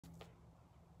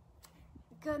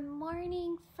Good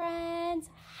morning, friends.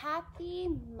 Happy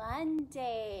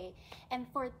Monday. And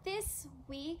for this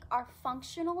week, our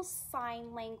functional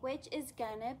sign language is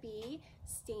gonna be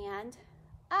stand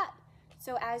up.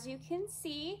 So as you can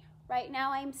see, right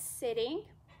now I'm sitting.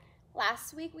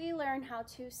 Last week we learned how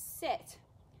to sit.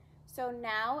 So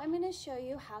now I'm gonna show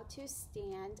you how to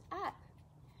stand up.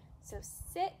 So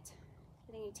sit,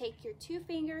 and then you take your two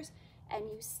fingers and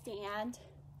you stand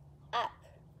up.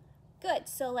 Good,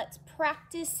 so let's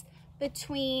practice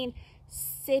between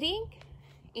sitting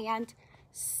and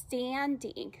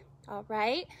standing, all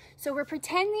right? So we're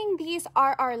pretending these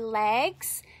are our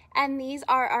legs and these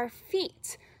are our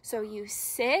feet. So you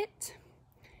sit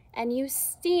and you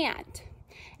stand.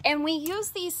 And we use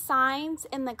these signs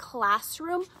in the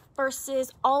classroom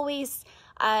versus always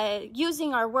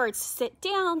using our words, sit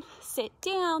down,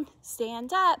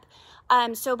 stand up.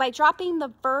 So by dropping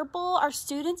the verbal, our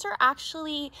students are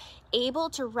actually able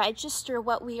to register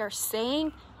what we are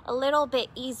saying a little bit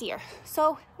easier.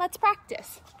 So let's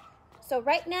practice. So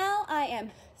right now I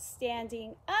am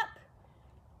standing up.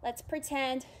 Let's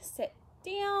pretend sit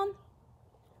down.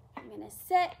 I'm gonna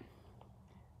sit.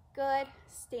 Good.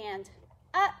 Stand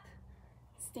up.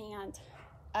 Stand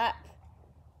up.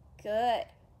 Good.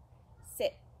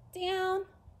 Sit down.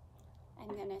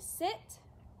 I'm gonna sit.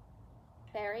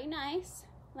 Very nice.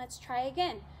 Let's try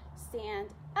again. Stand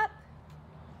up.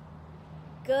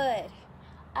 Good.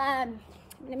 I'm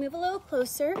gonna move a little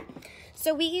closer.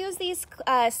 So we use these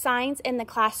signs in the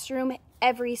classroom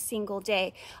every single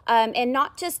day. And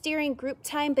not just during group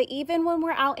time, but even when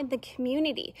we're out in the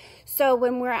community. So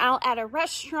when we're out at a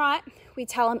restaurant, we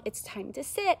tell them it's time to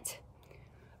sit.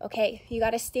 Okay, you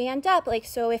gotta stand up. Like,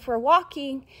 so if we're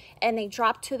walking and they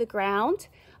drop to the ground,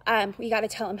 we gotta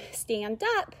tell them stand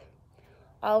up.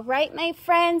 All right, my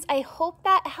friends, I hope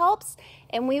that helps,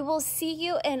 and we will see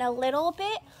you in a little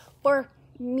bit for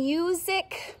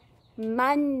Music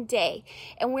Monday.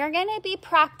 And we're gonna be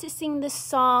practicing the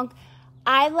song,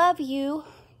 I Love You,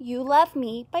 You Love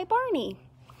Me by Barney.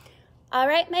 All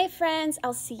right, my friends,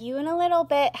 I'll see you in a little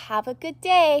bit. Have a good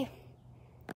day.